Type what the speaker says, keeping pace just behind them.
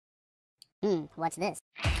What's this?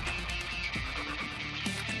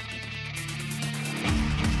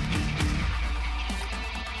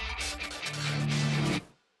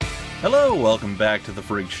 Hello, welcome back to the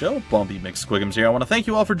Freak Show. Bumpy McSquigums here. I want to thank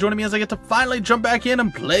you all for joining me as I get to finally jump back in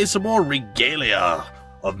and play some more Regalia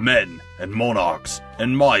of men and monarchs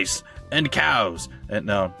and mice and cows. And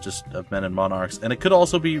no, just of men and monarchs. And it could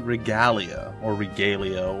also be Regalia or if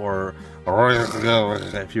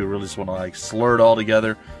you really just want to like slur it all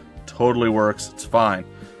together. Totally works. It's fine.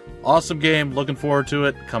 Awesome game. Looking forward to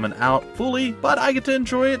it. Coming out fully, but I get to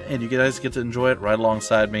enjoy it, and you guys get to enjoy it right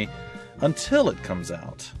alongside me until it comes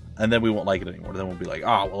out. And then we won't like it anymore. Then we'll be like,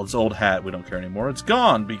 oh, well, it's old hat. We don't care anymore. It's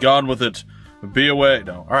gone. Be gone with it. Be away.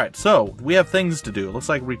 No. Alright, so we have things to do. It looks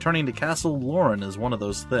like returning to Castle Lauren is one of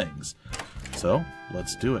those things. So,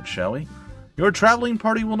 let's do it, shall we? Your traveling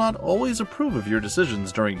party will not always approve of your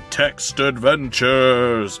decisions during text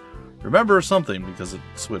adventures. Remember something, because it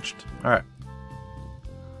switched. Alright.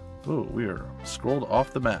 Ooh, we are scrolled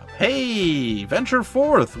off the map. Hey! Venture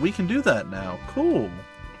forth! We can do that now. Cool.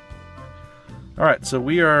 Alright, so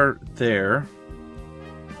we are there.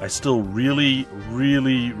 I still really,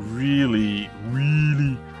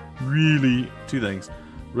 two things.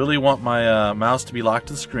 Really want my mouse to be locked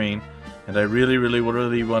to the screen. And I really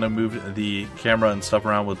want to move the camera and stuff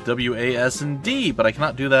around with W, A, S, and D. But I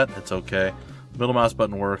cannot do that. It's okay. The middle mouse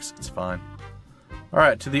button works. It's fine.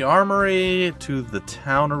 Alright, to the armory, to the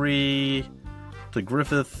townery, to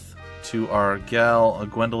Griffith, to our gal,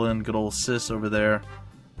 Gwendolyn, good old sis over there.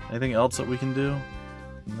 Anything else that we can do?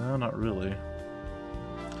 No, not really.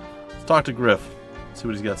 Let's talk to Griff. See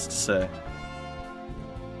what he got to say.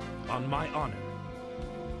 On my honor.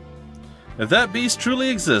 If that beast truly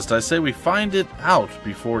exists, I say we find it out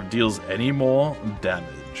before it deals any more damage.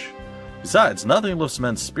 Besides, nothing lifts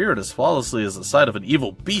men's spirit as flawlessly as the sight of an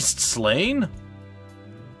evil beast slain.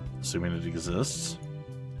 Assuming it exists.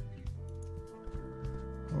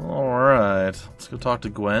 Alright, let's go talk to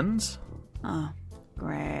Gwen's. Oh,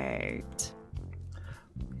 great.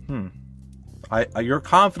 Your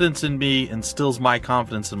confidence in me instills my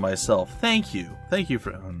confidence in myself. Thank you. Thank you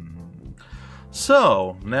for...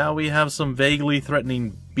 So, now we have some vaguely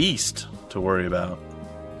threatening beast to worry about.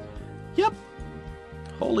 Yep.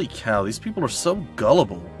 Holy cow, these people are so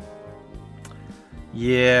gullible.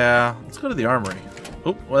 Yeah, let's go to the armory.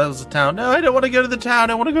 Oh, well, that was the town. No, I don't want to go to the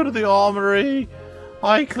town. I want to go to the armory.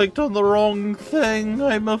 I clicked on the wrong thing.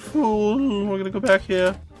 I'm a fool. We're going to go back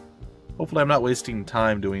here. Hopefully I'm not wasting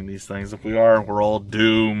time doing these things. If we are, we're all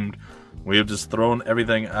doomed. We have just thrown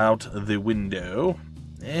everything out the window.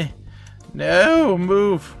 No,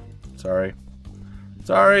 move. Sorry.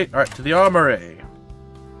 Sorry. Alright, to the armory.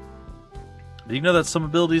 Do you know that some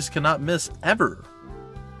abilities cannot miss ever?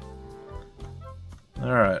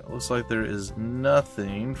 Alright, looks like there is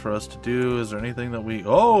nothing for us to do. Is there anything that we...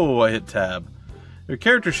 Oh, I hit tab. Your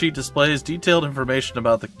character sheet displays detailed information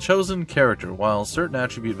about the chosen character. While certain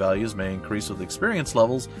attribute values may increase with experience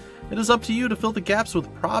levels, it is up to you to fill the gaps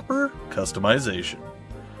with proper customization.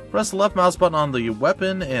 Press the left mouse button on the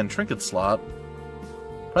weapon and trinket slot.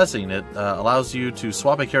 Pressing it allows you to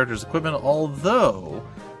swap a character's equipment, although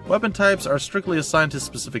weapon types are strictly assigned to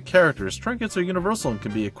specific characters. Trinkets are universal and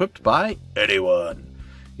can be equipped by anyone.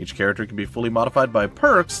 Each character can be fully modified by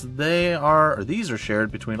perks. These are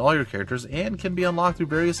shared between all your characters and can be unlocked through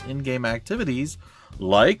various in-game activities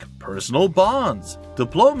like personal bonds,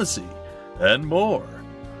 diplomacy, and more.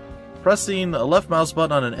 Pressing a left mouse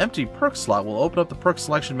button on an empty perk slot will open up the perk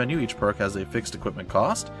selection menu. Each perk has a fixed equipment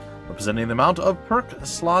cost, representing the amount of perk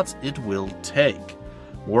slots it will take.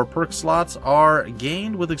 More perk slots are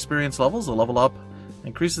gained with experience levels. A level up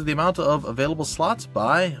increases the amount of available slots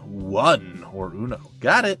by 1 or uno.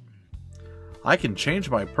 Got it. I can change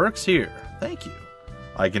my perks here. Thank you.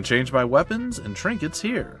 I can change my weapons and trinkets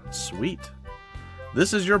here. Sweet.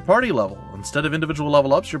 This is your party level. Instead of individual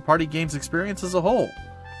level ups, your party gains experience as a whole.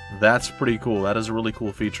 That's pretty cool. That is a really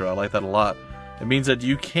cool feature. I like that a lot. It means that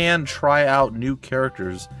you can try out new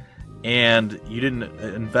characters and you didn't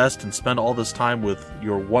invest and spend all this time with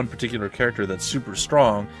your one particular character that's super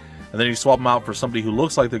strong, and then you swap them out for somebody who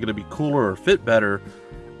looks like they're going to be cooler or fit better,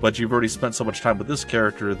 but you've already spent so much time with this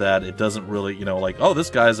character that it doesn't really, like, oh, this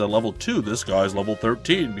guy's a level 2, this guy's level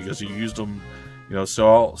 13 because you used him,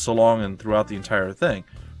 so long and throughout the entire thing.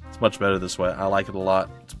 It's much better this way. I like it a lot.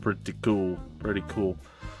 It's pretty cool. Pretty cool.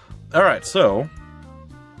 Alright, so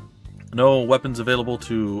no weapons available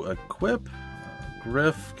to equip.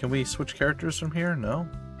 Griff, can we switch characters from here? No?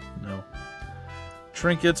 No.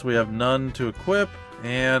 Trinkets, we have none to equip.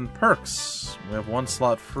 And perks. We have 1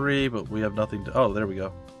 slot free, but we have nothing to... Oh, there we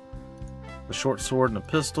go. A short sword and a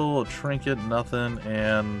pistol, a trinket, nothing,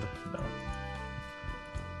 and... no.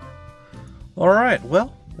 Alright,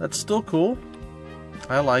 well, that's still cool.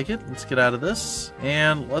 I like it. Let's get out of this,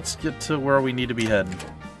 and let's get to where we need to be heading.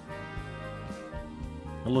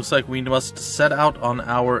 It looks like we must set out on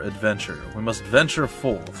our adventure. We must venture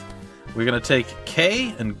forth. We're going to take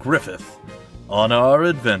Kay and Griffith on our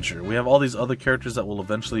adventure. We have all these other characters that we'll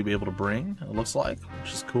eventually be able to bring, it looks like,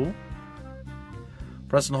 which is cool.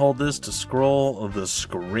 Press and hold this to scroll the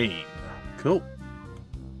screen. Cool.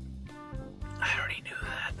 I already knew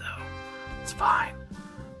that, though. It's fine.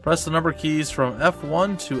 Press the number keys from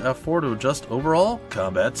F1 to F4 to adjust overall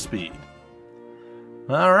combat speed.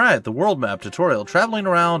 Alright, the world map tutorial, traveling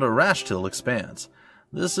around Beastial Expanse.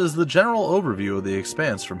 This is the general overview of the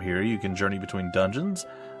expanse. From here you can journey between dungeons,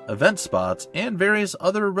 event spots, and various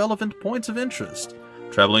other relevant points of interest.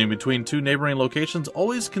 Traveling between two neighboring locations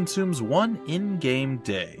always consumes one in-game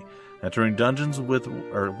day. Entering dungeons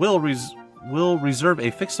will reserve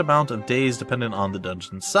a fixed amount of days dependent on the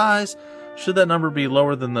dungeon's size. Should that number be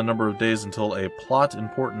lower than the number of days until a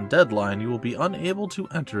plot-important deadline, you will be unable to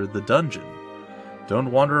enter the dungeon.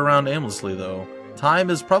 Don't wander around aimlessly, though. Time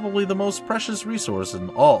is probably the most precious resource in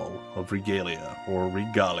all of Regalia, or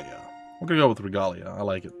Regalia. We're gonna go with Regalia, I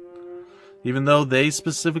like it. Even though they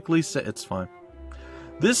specifically say it's fine.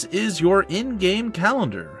 This is your in-game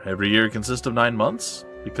calendar. Every year consists of 9 months,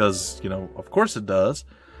 because, you know, of course it does.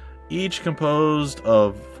 Each composed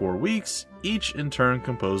of 4 weeks, each in turn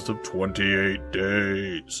composed of 28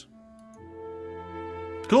 days.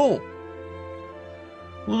 Cool.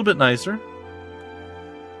 A little bit nicer.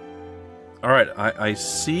 Alright, I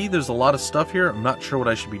see there's a lot of stuff here. I'm not sure what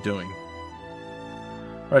I should be doing.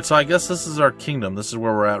 Alright, so I guess this is our kingdom. This is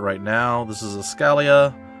where we're at right now. This is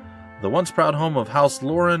Regalia, the once proud home of House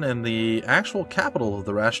Lauren and the actual capital of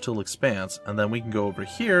the Beastial Expanse. And then we can go over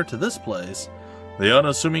here to this place. The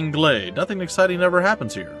unassuming glade. Nothing exciting ever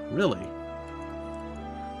happens here, really.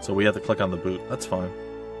 So we have to click on the boot. That's fine.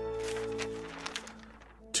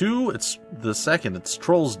 2, it's the second. It's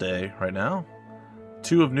Trolls Day right now.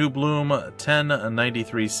 2 of New Bloom,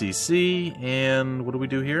 1093cc. And what do we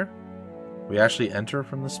do here? We actually enter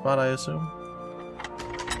from this spot, I assume?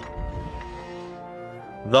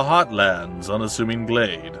 The Hotlands, unassuming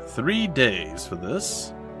glade. 3 days for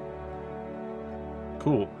this.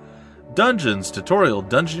 Cool. Dungeons tutorial,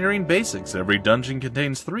 dungeoneering basics. Every dungeon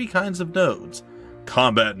contains 3 kinds of nodes.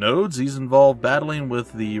 Combat nodes, these involve battling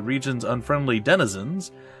with the region's unfriendly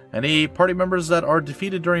denizens. Any party members that are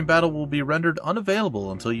defeated during battle will be rendered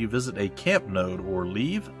unavailable until you visit a camp node or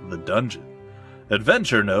leave the dungeon.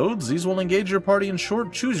 Adventure nodes, these will engage your party in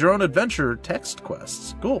short choose-your-own-adventure text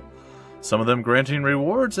quests. Cool. Some of them granting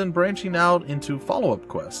rewards and branching out into follow-up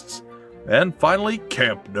quests. And finally,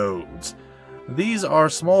 camp nodes. These are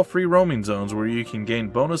small free roaming zones where you can gain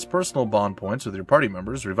bonus personal bond points with your party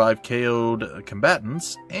members, revive KO'd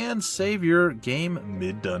combatants, and save your game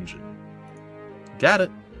mid-dungeon. Got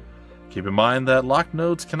it. Keep in mind that locked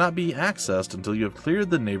nodes cannot be accessed until you have cleared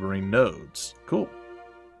the neighboring nodes. Cool.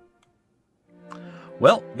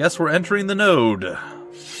 Well, guess we're entering the node.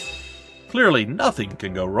 Clearly nothing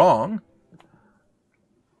can go wrong.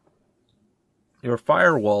 Your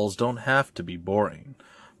firewalls don't have to be boring.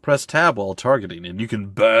 Press tab while targeting and you can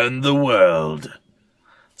burn the world.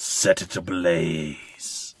 Set it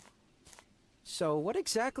ablaze. So what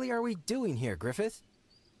exactly are we doing here, Griffith?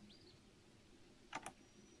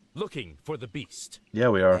 Looking for the beast. Yeah,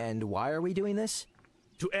 we are. And why are we doing this?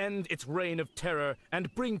 To end its reign of terror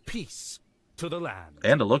and bring peace to the land.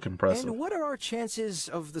 And to look impressive. And what are our chances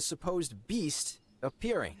of the supposed beast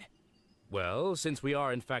appearing? Well, since we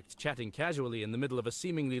are in fact chatting casually in the middle of a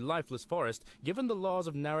seemingly lifeless forest, given the laws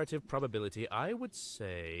of narrative probability, I would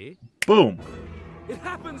say... Boom. It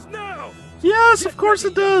happens now! Yes, of course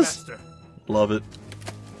it does. Master. Love it.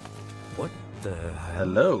 What the...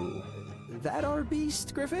 Hello. That our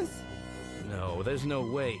beast, Griffith? No, there's no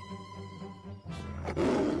way.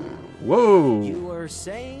 Whoa. You were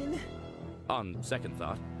saying? On second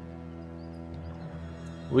thought.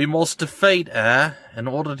 We must defeat her in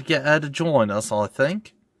order to get her to join us, I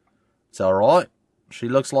think. It's alright. She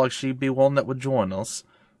looks like she'd be one that would join us.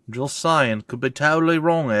 Just saying, could be totally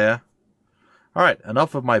wrong here. Alright,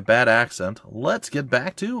 enough of my bad accent. Let's get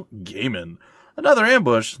back to gaming. Another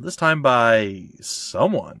ambush, this time by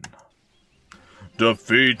someone.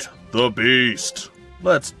 Defeat the beast.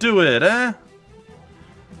 Let's do it, eh?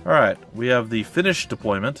 Alright, we have the Finnish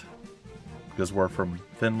deployment. Because we're from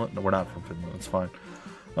Finland. No, we're not from Finland, it's fine.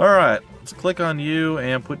 Alright, let's click on you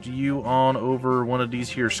and put you on over one of these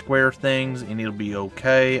here square things and it'll be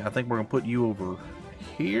okay. I think we're going to put you over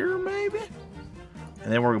here, maybe?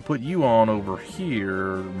 And then we're going to put you on over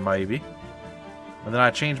here, maybe. And then I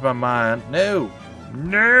changed my mind. No!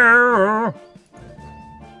 No!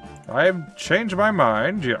 I've changed my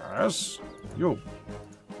mind, yes. You.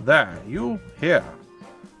 There, you here.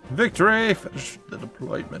 Victory! Finish the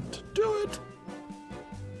deployment. Do it!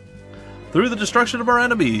 Through the destruction of our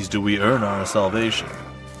enemies do we earn our salvation.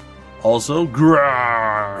 Also,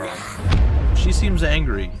 grrr! She seems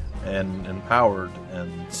angry and empowered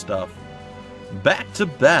and stuff. Back to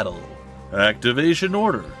battle. Activation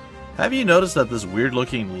order. Have you noticed that this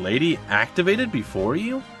weird-looking lady activated before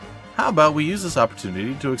you? How about we use this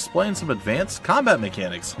opportunity to explain some advanced combat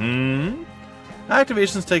mechanics?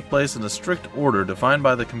 Activations take place in a strict order defined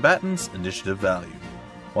by the combatant's initiative value.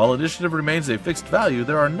 While initiative remains a fixed value,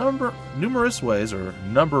 there are numerous ways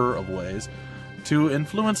to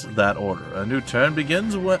influence that order. A new turn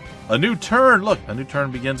begins when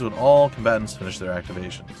all combatants finish their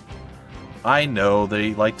activations. I know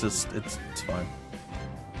they like to. It's fine.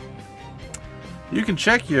 You can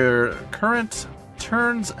check your current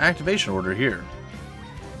turn's activation order here.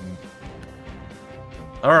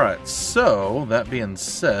 Alright, so, that being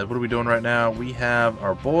said, what are we doing right now? We have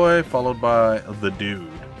our boy, followed by the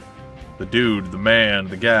dude. The dude, the man,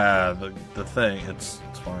 the guy, the thing. It's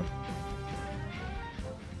fine.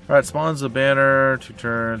 Alright, spawns a banner, 2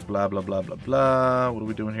 turns, blah, blah, blah, blah, blah. What are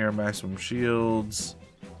we doing here? Maximum shields.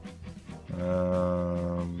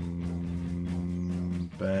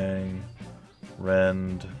 Bang.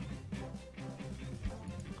 Rend.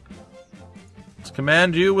 Let's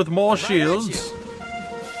command you with more shields.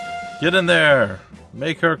 Get in there.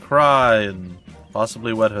 Make her cry and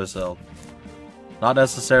possibly wet herself. Not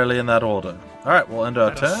necessarily in that order. Alright, we'll end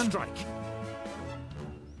our turn.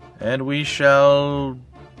 And we shall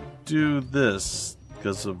do this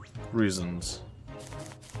because of reasons.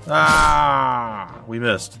 Ah! We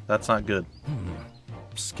missed. That's not good.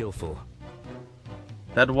 Skillful.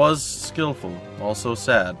 That was skillful. Also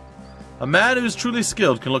sad. A man who's truly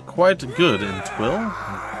skilled can look quite good in Twill.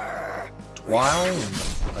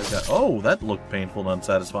 Oh, that looked painful and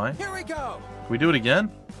unsatisfying. Here we go. Can we do it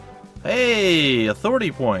again? Hey,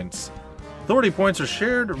 authority points. Authority points are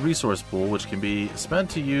shared resource pool which can be spent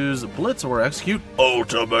to use blitz or execute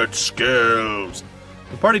ultimate skills.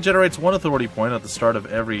 The party generates 1 authority point at the start of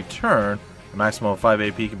every turn. A maximum of 5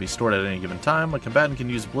 AP can be stored at any given time. A combatant can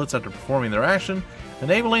use blitz after performing their action,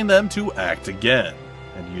 enabling them to act again,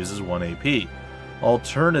 and uses 1 AP.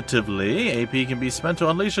 Alternatively, AP can be spent to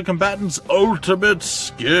unleash a combatant's ultimate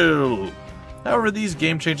skill. However, these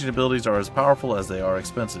game-changing abilities are as powerful as they are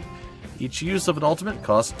expensive. Each use of an ultimate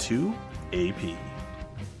costs 2 AP.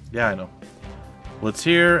 Yeah, I know. Blitz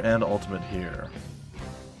here and ultimate here.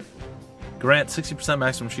 Grant 60%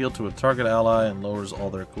 maximum shield to a target ally and lowers all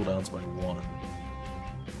their cooldowns by 1.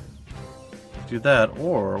 Do that,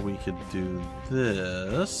 or we could do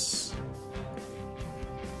this.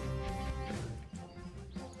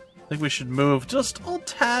 I think we should move just a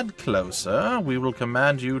tad closer. We will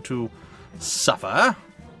command you to suffer.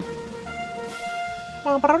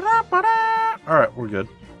 Alright, we're good.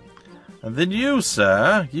 And then you,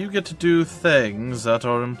 sir, you get to do things that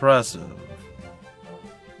are impressive.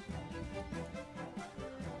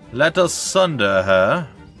 Let us sunder her.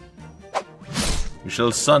 We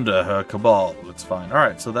shall sunder her cabal. It's fine.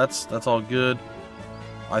 Alright, so that's all good.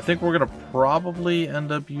 I think we're gonna probably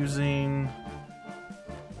end up using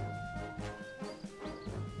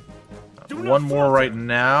one more right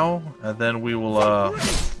now, and then we will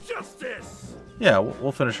yeah,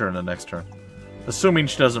 we'll finish her in the next turn. Assuming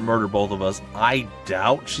she doesn't murder both of us. I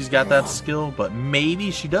doubt she's got that skill, but maybe.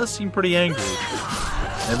 She does seem pretty angry.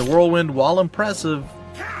 And the whirlwind, while impressive,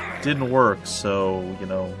 didn't work, so, you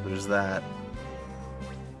know, there's that.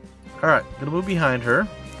 Alright, gonna move behind her.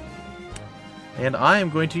 And I am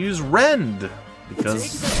going to use Rend,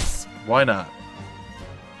 because why not?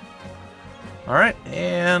 Alright,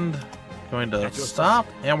 and going to stop,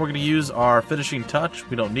 and we're going to use our finishing touch.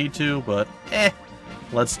 We don't need to, but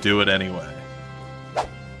let's do it anyway.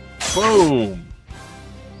 Boom!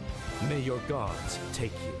 May your gods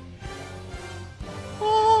take you.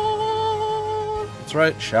 That's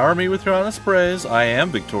right, shower me with your honest praise. I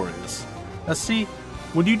am victorious. Now see,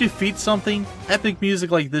 when you defeat something, epic music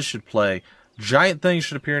like this should play. Giant things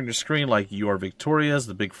should appear on your screen like you are victorious,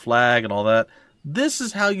 the big flag and all that. This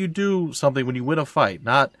is how you do something when you win a fight,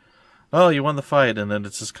 not, oh, you won the fight and then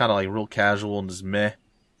it's just kind of like real casual and just meh.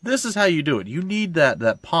 This is how you do it. You need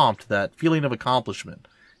that pomp, that feeling of accomplishment.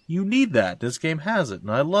 You need that. This game has it,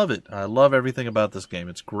 and I love it. I love everything about this game.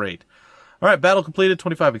 It's great. Alright, battle completed,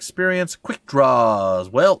 25 experience. Quick draws.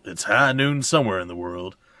 Well, it's high noon somewhere in the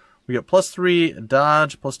world. We get +3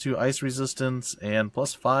 dodge, +2 ice resistance, and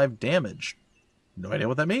 +5 damage. No idea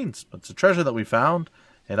what that means, but it's a treasure that we found,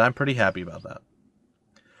 and I'm pretty happy about that.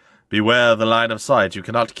 Beware the line of sight. You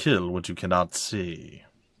cannot kill what you cannot see.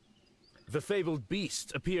 The fabled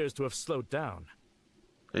beast appears to have slowed down.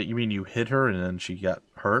 You mean you hit her and then she got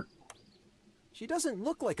hurt? She doesn't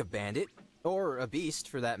look like a bandit, or a beast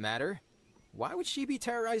for that matter. Why would she be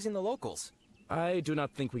terrorizing the locals? I do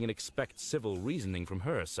not think we can expect civil reasoning from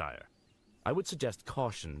her, sire. I would suggest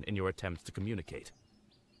caution in your attempts to communicate.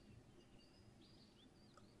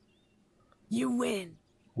 You win.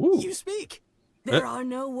 Ooh. You speak! There are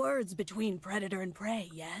no words between predator and prey,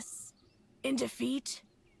 yes? In defeat,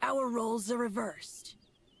 our roles are reversed.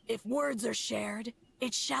 If words are shared,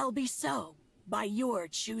 it shall be so, by your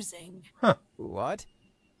choosing. What?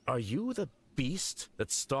 Are you the beast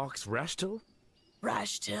that stalks Rashtil?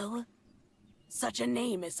 Rashtil? Such a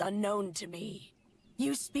name is unknown to me.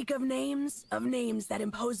 You speak of names that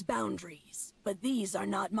impose boundaries, but these are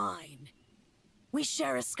not mine. We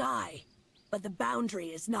share a sky, but the boundary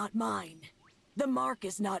is not mine. The mark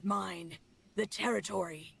is not mine. The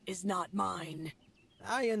territory is not mine.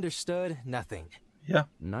 I understood nothing. Yeah.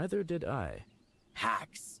 Neither did I.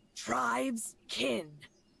 Hacks, tribes, kin,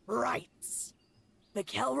 rights. The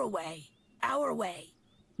Kelra way, our way,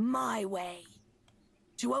 my way.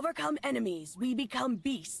 To overcome enemies, we become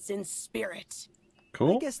beasts in spirit.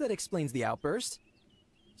 Cool. I guess that explains the outburst.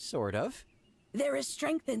 Sort of. There is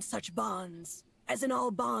strength in such bonds, as in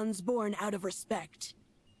all bonds born out of respect.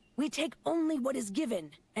 We take only what is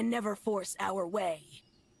given, and never force our way.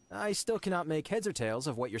 I still cannot make heads or tails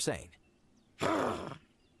of what you're saying.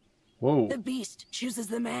 Whoa. The beast chooses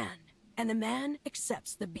the man, and the man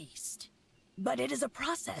accepts the beast. But it is a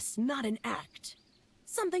process, not an act.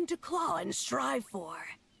 Something to claw and strive for.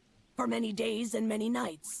 For many days and many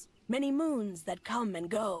nights, many moons that come and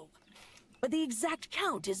go. But the exact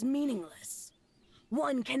count is meaningless.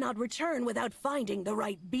 One cannot return without finding the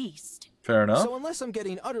right beast. Fair enough. So unless I'm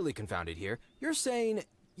getting utterly confounded here, you're saying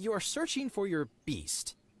you are searching for your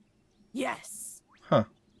beast. Yes, Huh.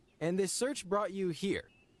 And this search brought you here.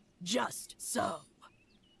 just so.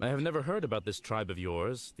 I have never heard about this tribe of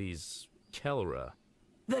yours, these Kelra.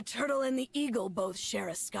 The turtle and the eagle both share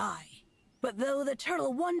a sky. But though the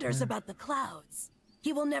turtle wonders about the clouds,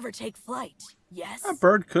 he will never take flight, yes? A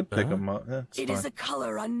bird could pick them up. That's It fine. is a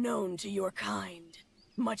color unknown to your kind,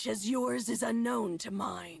 much as yours is unknown to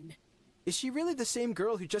mine. Is she really the same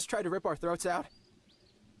girl who just tried to rip our throats out?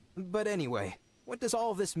 But anyway, what does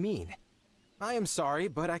all of this mean? I am sorry,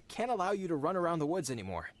 but I can't allow you to run around the woods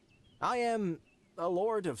anymore. I am a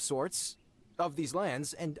lord of sorts, of these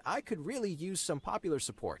lands, and I could really use some popular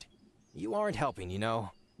support. You aren't helping, you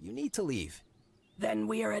know. You need to leave. Then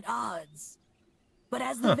we are at odds. But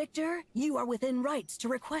as the victor, you are within rights to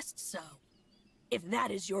request so. If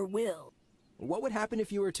that is your will. What would happen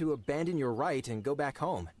if you were to abandon your right and go back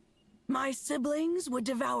home? My siblings would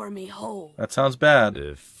devour me whole. That sounds bad.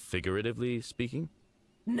 Figuratively speaking?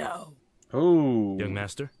 No. Oh. Young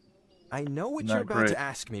master? I know what Not you're about great. to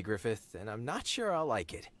ask me, Griffith, and I'm not sure I'll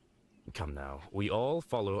like it. Come now, we all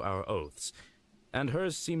follow our oaths, and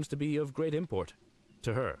hers seems to be of great import.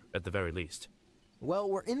 To her, at the very least. Well,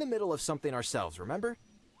 we're in the middle of something ourselves, remember?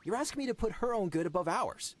 You're asking me to put her own good above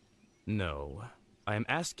ours. No, I am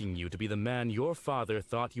asking you to be the man your father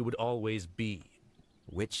thought you would always be.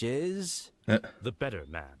 Which is... The better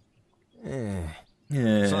man.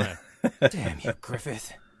 Yeah. Sire, Damn you,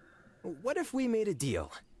 Griffith. What if we made a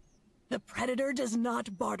deal? The predator does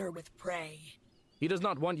not barter with prey. he does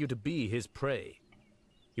not want you to be his prey.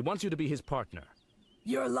 He wants you to be his partner.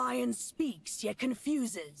 Your lion speaks yet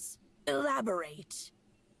confuses. Elaborate.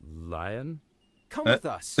 Lion? Come with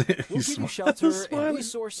us. We'll give you He's shelter smiling. and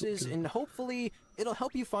resources, and hopefully it'll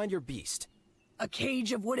help you find your beast. A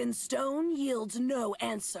cage of wood and stone yields no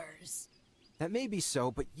answers. That may be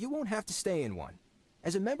so, but you won't have to stay in one.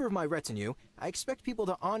 As a member of my retinue, I expect people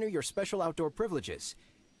to honor your special outdoor privileges.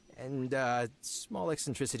 And, small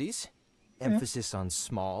eccentricities. Emphasis on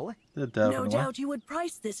small. No Definitely. doubt you would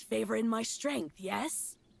price this favor in my strength,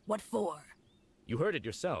 yes? What for? You heard it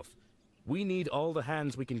yourself. We need all the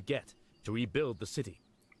hands we can get to rebuild the city.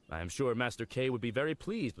 I am sure Master K would be very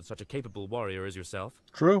pleased with such a capable warrior as yourself.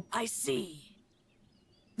 True. I see.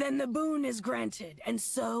 Then the boon is granted, and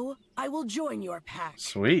so I will join your pack.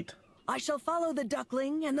 Sweet. I shall follow the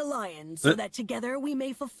duckling and the lion so that together we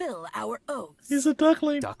may fulfill our oaths. He's a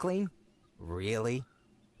duckling. Duckling? Really?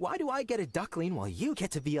 Why do I get a duckling while you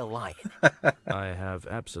get to be a lion? I have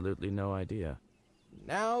absolutely no idea.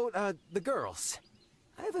 Now, the girls.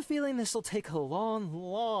 I have a feeling this'll take a long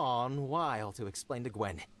while to explain to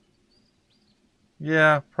Gwen.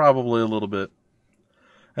 Yeah, probably a little bit.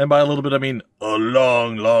 And by a little bit, I mean a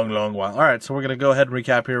long while. All right, so we're going to go ahead and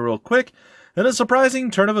recap here real quick. In a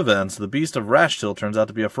surprising turn of events, the Beast of Rashtil turns out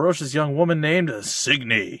to be a ferocious young woman named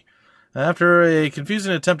Signy. After a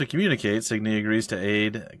confusing attempt to communicate, Signy agrees to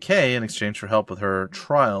aid Kay in exchange for help with her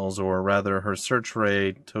trials, or rather her search for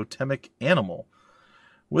a totemic animal.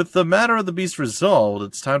 With the matter of the beast resolved,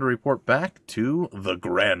 it's time to report back to the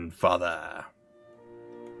grandfather.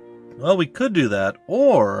 Well, we could do that,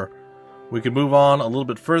 or we could move on a little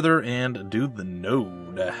bit further and do the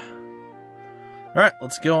node. Alright,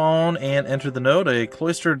 let's go on and enter the node, a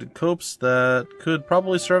cloistered copse that could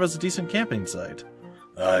probably serve as a decent camping site.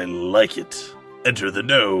 I like it. Enter the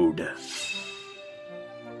node.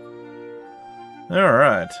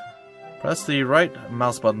 Alright. Press the right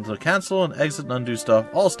mouse button to cancel and exit and undo stuff,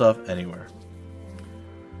 all stuff, anywhere.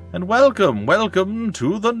 And welcome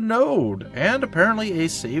to the node! And apparently a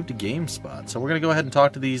saved game spot. So we're going to go ahead and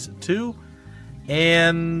talk to these two.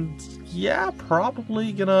 And yeah,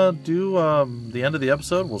 probably gonna do the end of the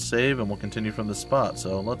episode. We'll save and we'll continue from this spot.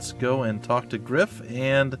 So let's go and talk to Griff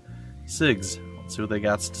and Sigs. Let's see what they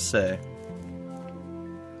got to say.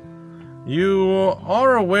 You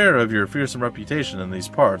are aware of your fearsome reputation in these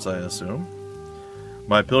parts, I assume.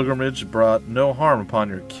 My pilgrimage brought no harm upon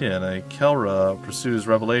your kin. A Kelra pursues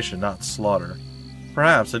revelation, not slaughter.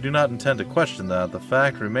 Perhaps I do not intend to question that. The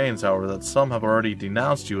fact remains, however, that some have already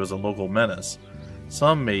denounced you as a local menace.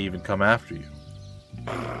 Some may even come after you.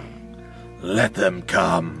 Let them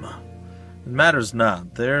come. It matters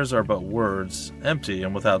not. Theirs are but words, empty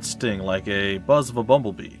and without sting, like a buzz of a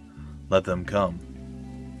bumblebee. Let them come.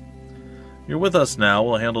 You're with us now.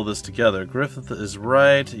 We'll handle this together. Griffith is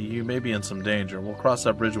right. You may be in some danger. We'll cross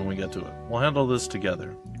that bridge when we get to it. We'll handle this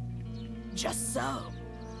together. Just so.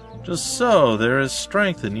 Just so. There is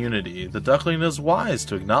strength in unity. The duckling is wise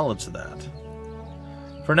to acknowledge that.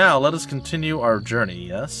 For now, let us continue our journey,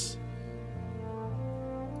 yes?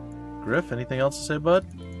 Griff, anything else to say, bud?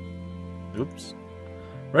 Oops.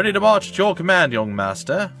 Ready to march at your command, young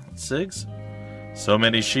master. Sigs. So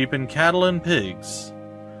many sheep and cattle and pigs.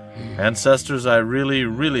 Ancestors, I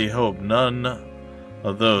really hope none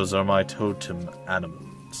of those are my totem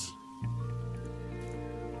animals.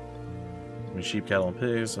 So many sheep, cattle, and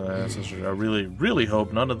pigs. Ancestors, I really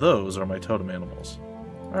hope none of those are my totem animals.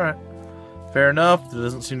 Alright. Fair enough. There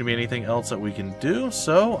doesn't seem to be anything else that we can do,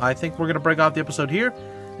 so I think we're going to break off the episode here.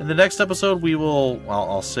 In the next episode, we will...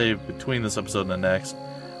 Well, I'll save between this episode and the next.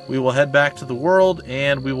 We will head back to the world,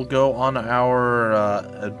 and we will go on our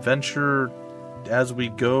adventure as we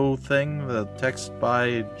go thing, the text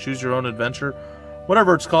by Choose Your Own Adventure.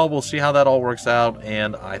 Whatever it's called, we'll see how that all works out,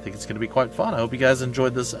 and I think it's going to be quite fun. I hope you guys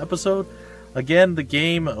enjoyed this episode. Again, the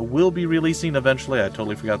game will be releasing eventually. I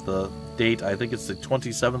totally forgot the date. I think it's the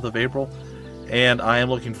 27th of April. And I am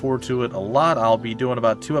looking forward to it a lot. I'll be doing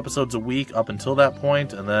about 2 episodes a week up until that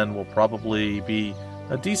point, and then we'll probably be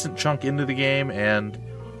a decent chunk into the game, and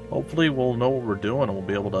hopefully we'll know what we're doing, and we'll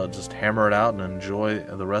be able to just hammer it out and enjoy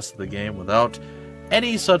the rest of the game without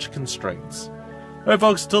any such constraints. Alright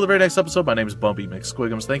folks, until the very next episode, my name is Bumpy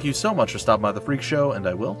McSquigums. Thank you so much for stopping by the Freak Show, and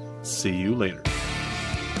I will see you later.